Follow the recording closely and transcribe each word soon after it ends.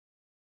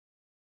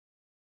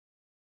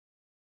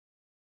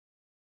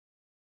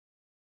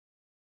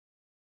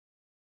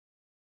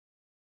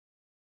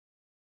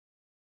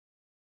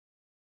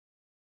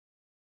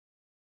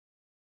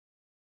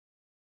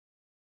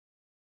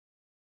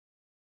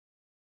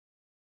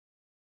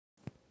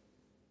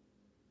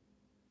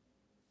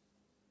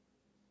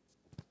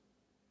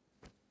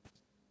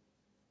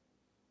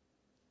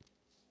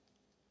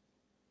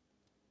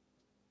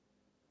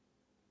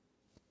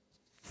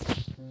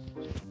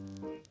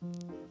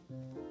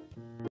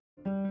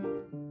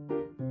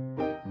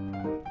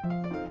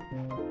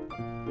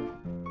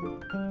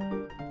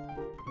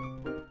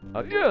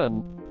A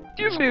gun!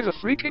 Give me the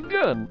freaking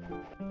gun!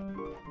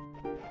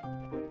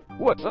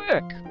 What the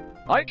heck?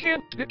 I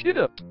can't pick it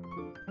up!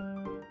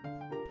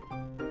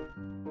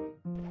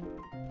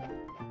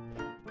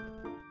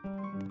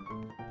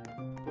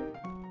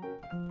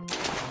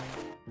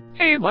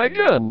 Hey, my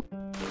gun!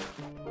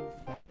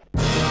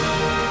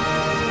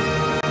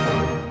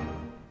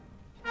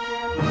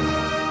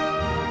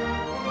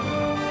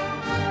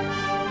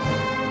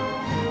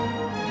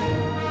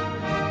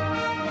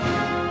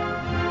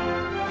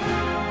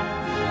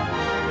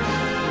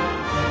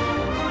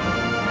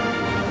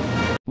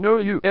 No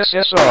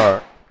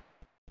USSR.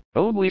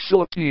 Only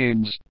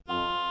Philippines.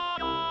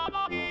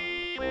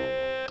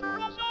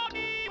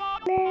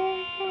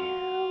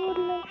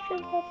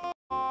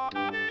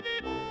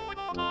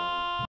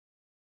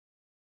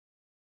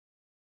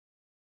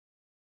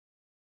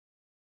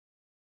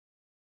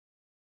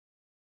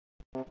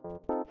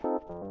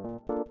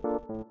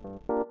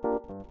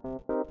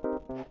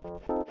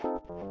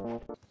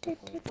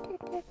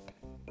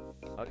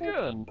 A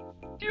gun?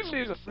 Give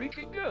me the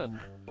freaking gun!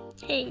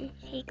 Hey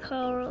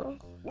Carl.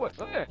 What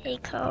the heck? Hey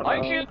Carl. I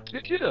can't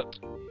pick it up!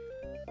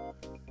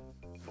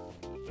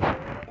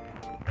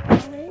 I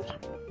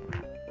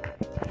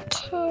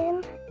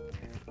can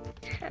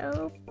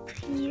help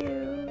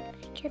you.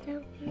 I can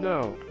help you.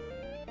 No.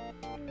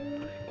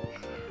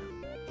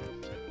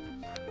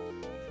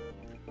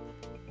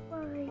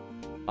 Why?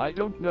 I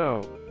don't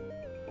know.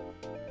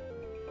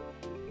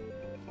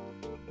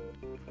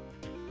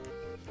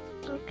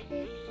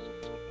 Okay.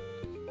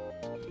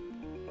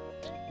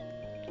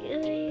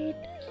 Good.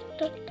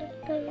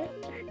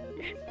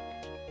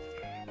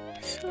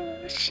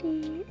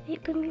 Slushy. You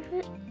can leave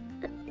it.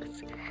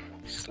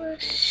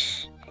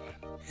 Slush.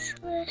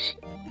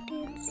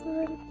 Dance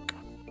one.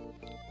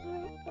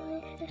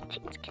 My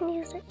 15s can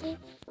use it.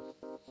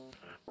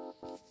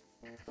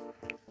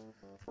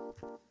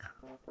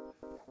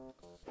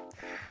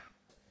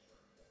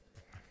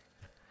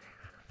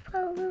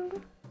 Follow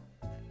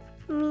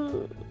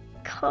me,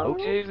 Carl.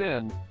 Okay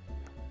then.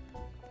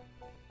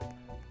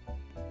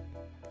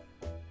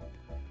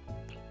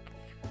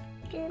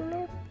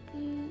 Gonna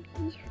be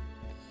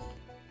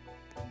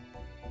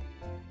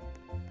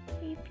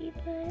creepy,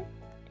 but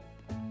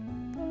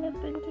I'm gonna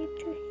bring you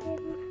to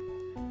him.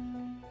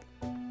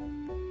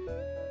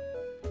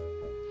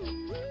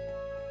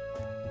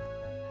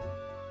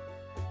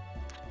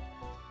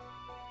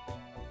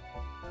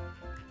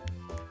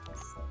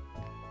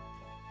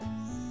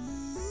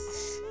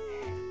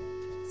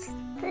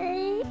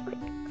 Stay.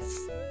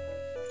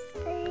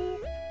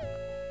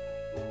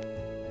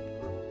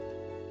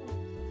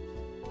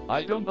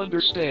 I don't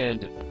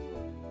understand.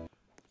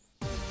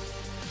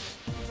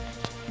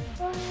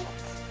 What?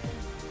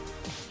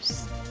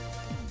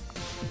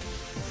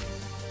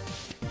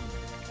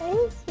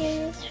 I'm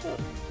serious right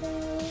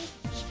now.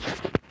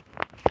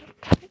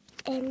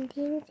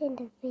 Endings in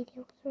the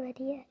video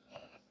already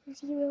at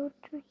 0,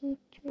 3,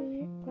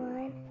 3,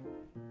 1.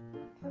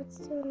 Now it's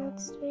still not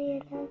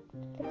straight enough.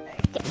 Okay,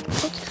 I'll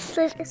just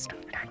let it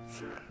stop now.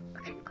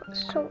 Okay, got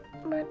so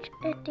much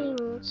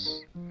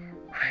endings.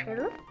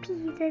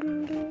 Philippines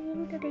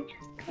ending that I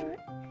just got.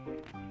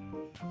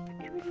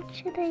 Which one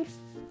should I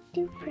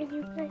do for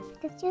you guys?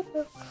 Because you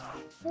know.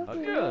 A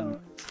gun?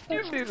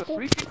 Give me the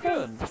freaking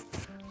gun!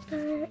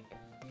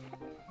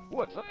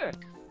 What the heck?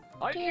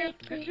 I can't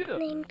pick it up!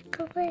 Named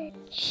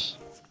Glitch.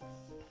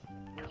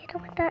 You know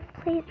what that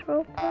plays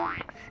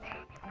Roblox?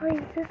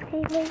 Plays this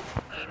game like.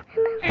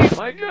 Hey,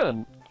 my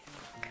gun!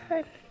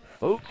 Good.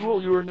 Oh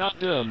cool, you are not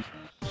dumb.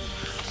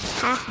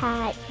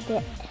 Haha,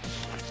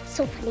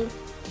 so funny.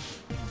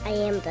 I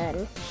am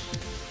done.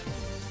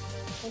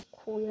 Oh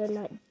cool, you're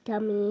not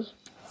dummy.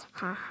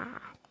 Haha.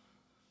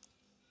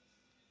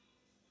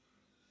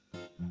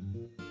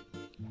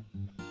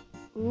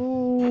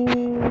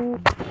 Ooh.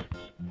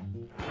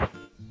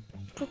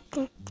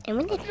 I'm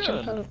gonna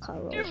jump on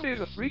Carl. Give me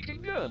the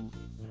freaking gun!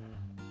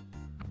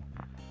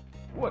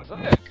 What the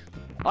heck?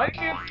 I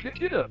can't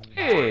pick it up!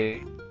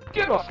 Hey!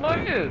 Get off my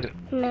head!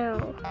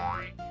 No.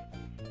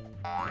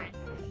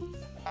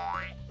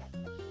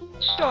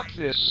 Stop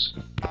this!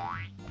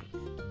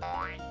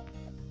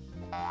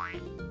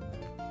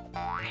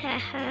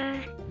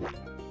 Haha.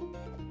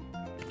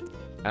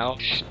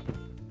 Ouch.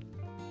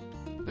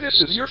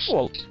 This is your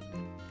fault.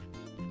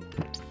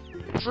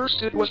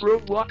 First it was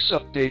Roblox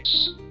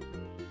updates.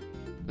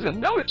 Then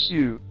now it's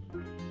you.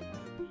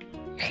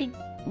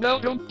 Now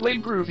don't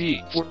blame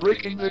Groovy for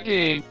breaking the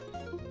game.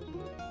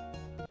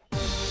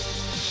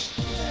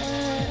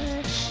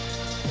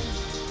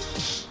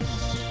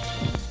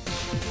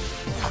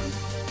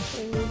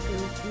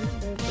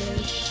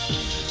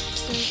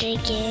 The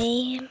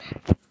game.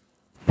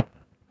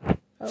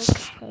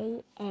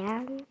 Okay,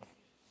 and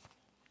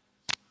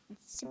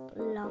zip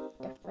lock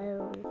the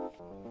phone.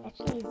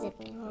 Actually, zip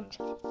lock.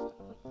 Do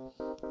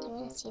you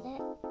want to see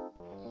that?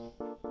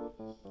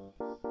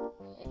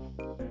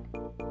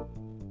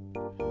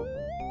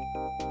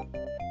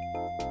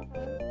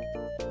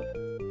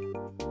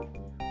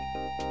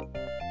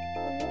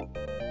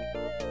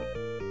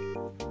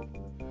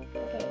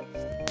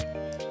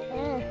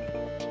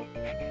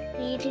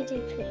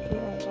 didn't put in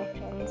my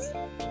reference.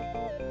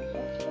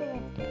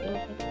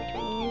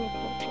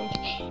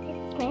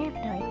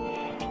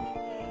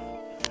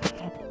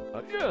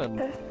 A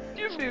gun?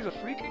 Give me the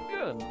freaking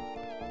gun!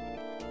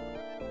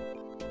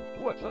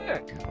 What the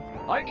heck?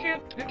 I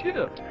can't pick it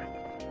up!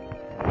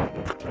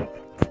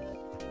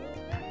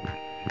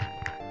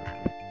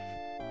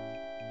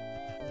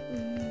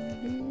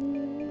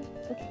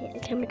 Okay,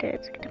 tell me that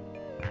it's gonna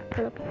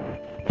pull up.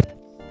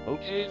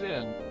 Okay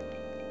then.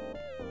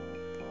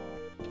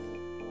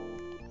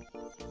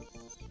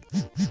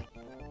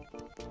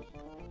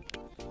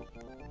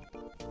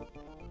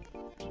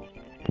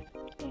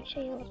 I'll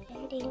show you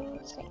what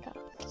endings I got.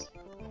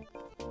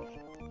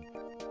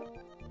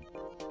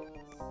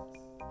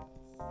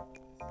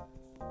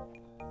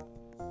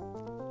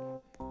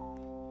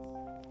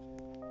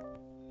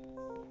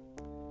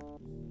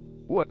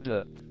 What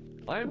the?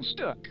 I'm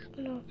stuck.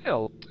 No.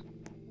 Help.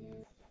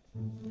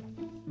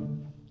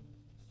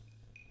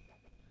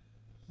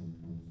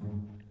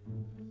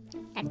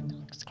 That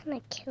dog's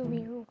gonna kill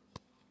you.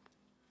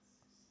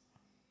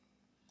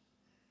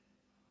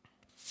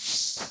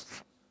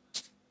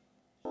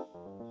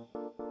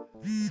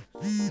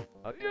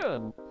 A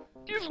gun?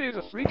 Give me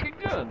the freaking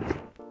gun!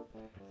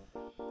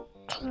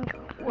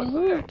 What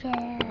the heck?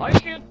 Ranger. I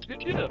can't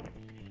pick it up!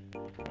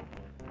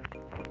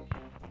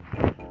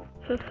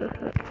 I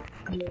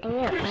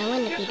want to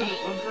be Get the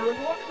this bunker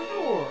and lock the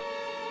door!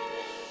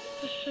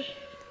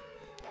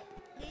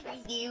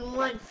 Do you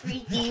want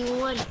free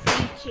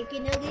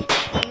chicken nuggets?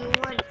 Do you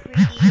want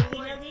free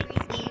chicken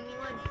nuggets? Do you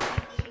want free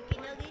chicken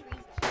nuggets?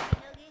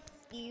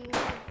 Do you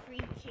want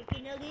free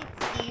chicken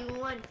nuggets? Do you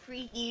want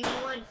free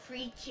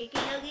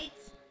chicken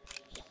nuggets?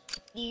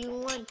 Do you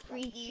want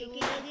free chicken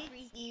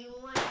nuggets? Do you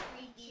want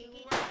free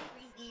chicken nuggets?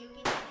 Do you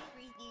want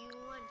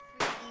free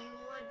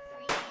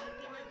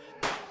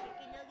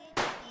chicken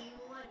nuggets? Do you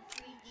want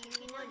free chicken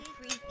nuggets?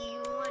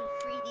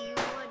 Do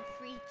you want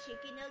free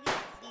chicken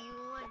nuggets? Do you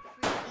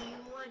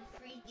want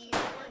free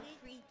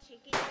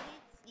chicken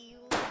nuggets? Do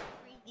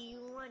you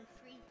want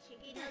free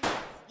chicken nuggets?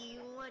 Do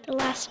you want The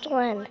last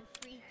one.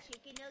 free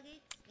chicken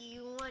nuggets? Do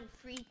you want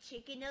free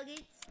chicken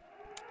nuggets?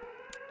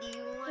 Do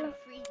you want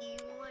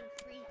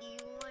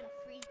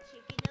free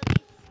chicken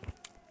nuggets?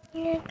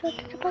 Yeah, go Do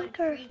to you the want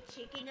bunker. free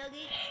chicken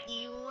nuggets? Do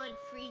you want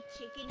free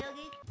chicken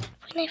nuggets?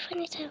 When I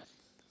find his house.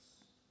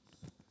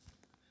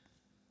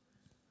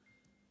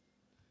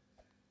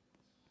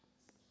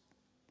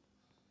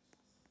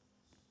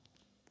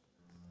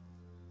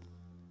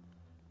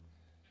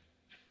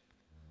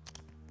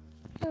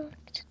 Look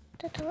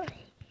the door.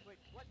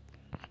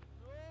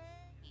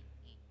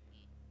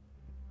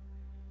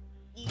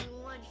 Do you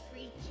want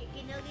free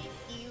chicken nuggets?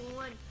 Do you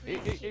want Hey,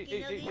 free hey, chicken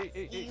hey, hey, nuggets?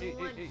 hey, Do hey, you hey,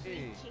 want hey, free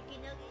hey.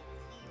 chicken nuggets?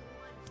 Do you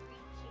want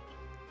free chicken?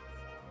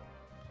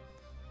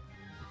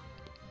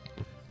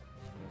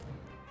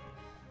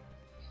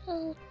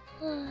 Oh,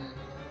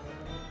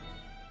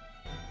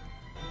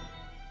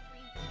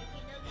 Free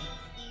chicken nuggets?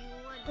 Do you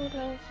want hold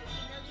on. chicken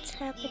What's nuggets? Do you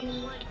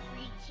happening? want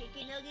free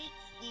chicken nuggets?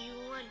 Do you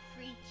want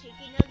free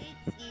chicken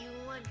nuggets? Do you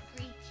want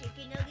free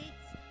chicken nuggets?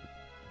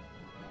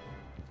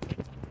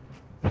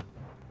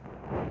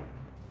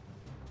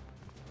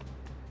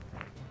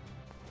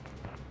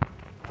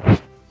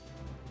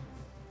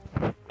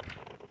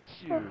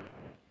 Phew.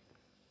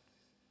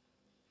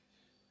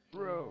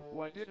 Bro,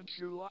 why didn't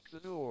you lock the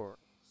door?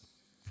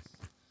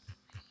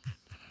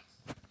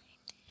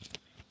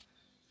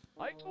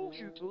 I told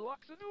you to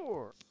lock the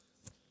door!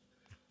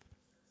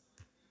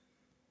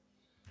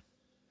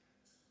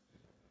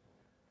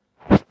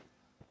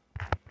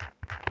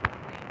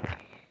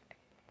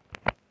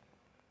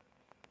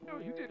 No,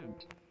 you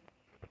didn't.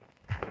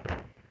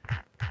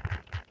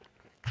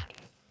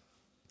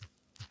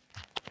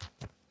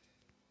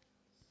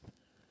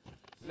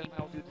 Then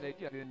how did they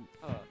get in?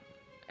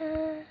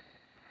 You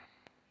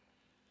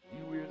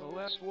were the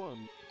last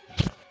one.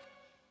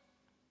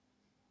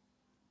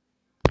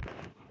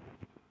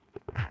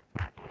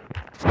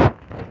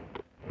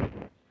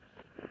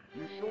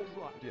 You sure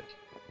locked it.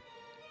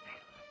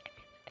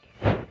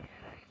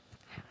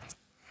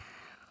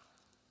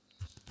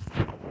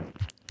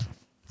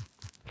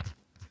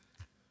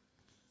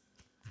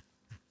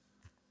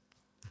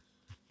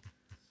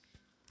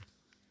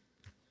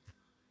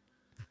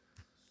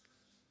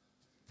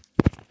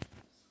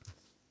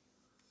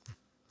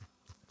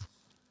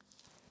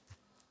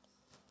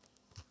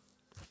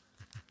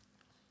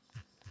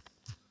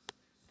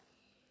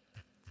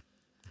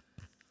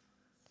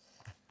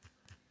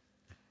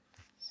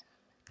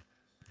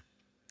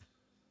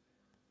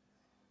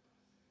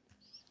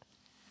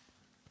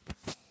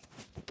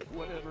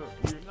 Whatever,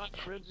 we're not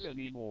friends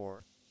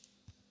anymore.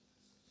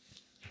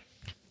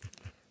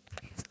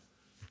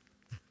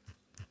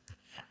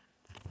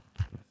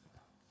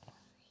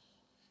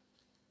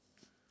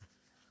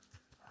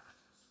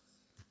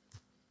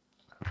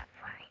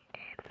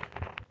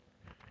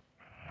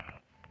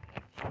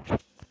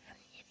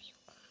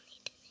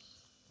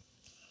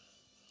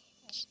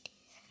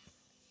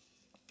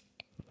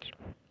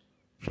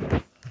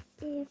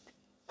 If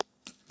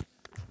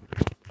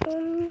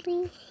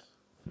only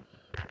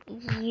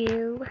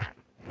you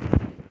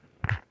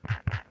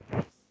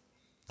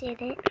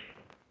did it.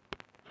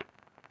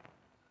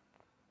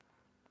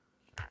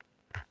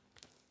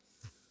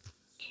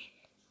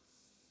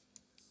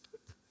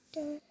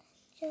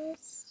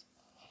 Just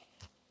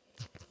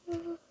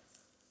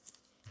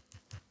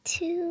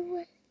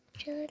to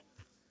judge.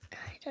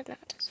 I don't know.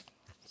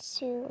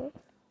 Soon.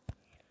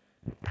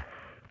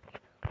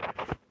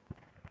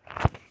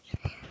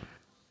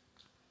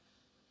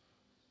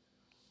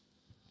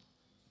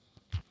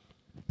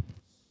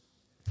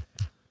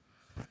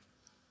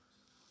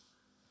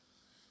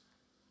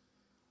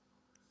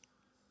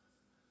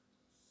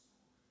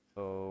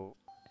 Oh.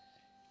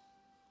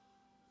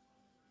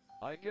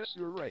 I guess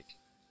you're right.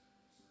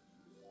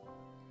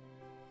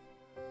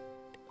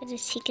 What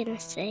is he gonna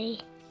say?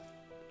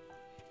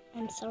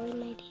 I'm sorry,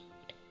 my dude.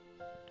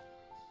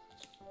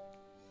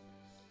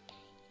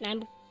 And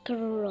I'm a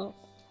girl.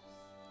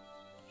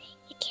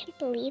 I can't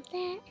believe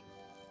that.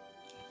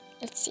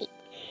 Let's see.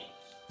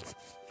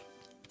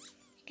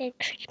 Good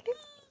Christmas.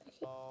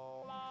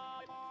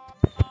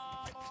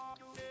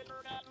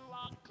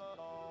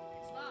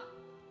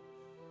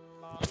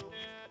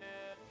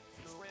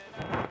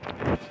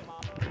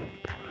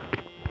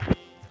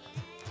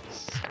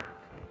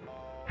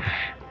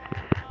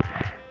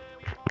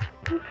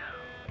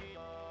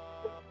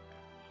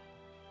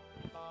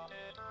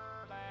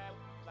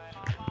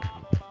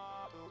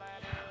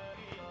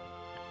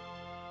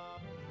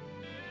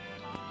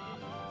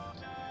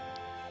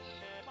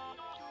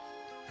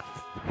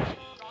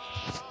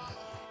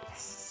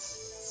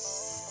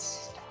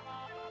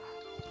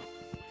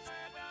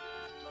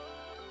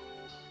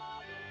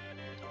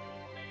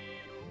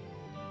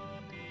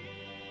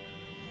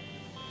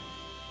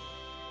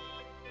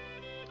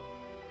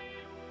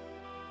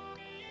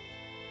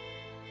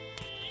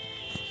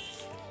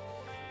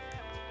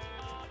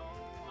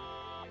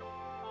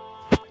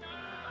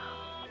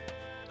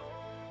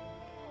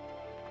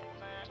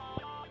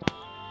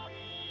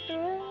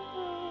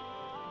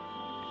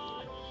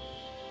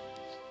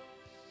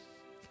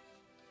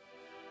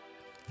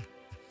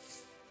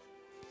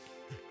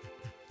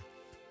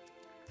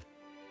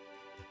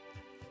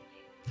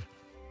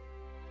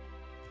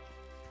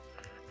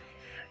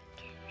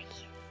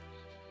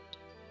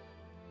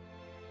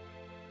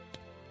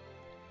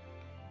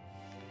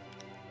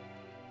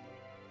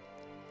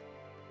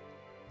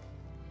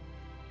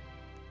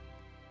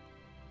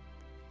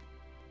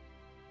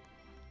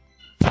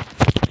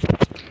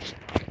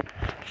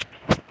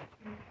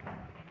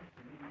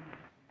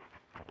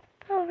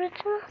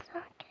 Original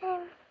song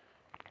game.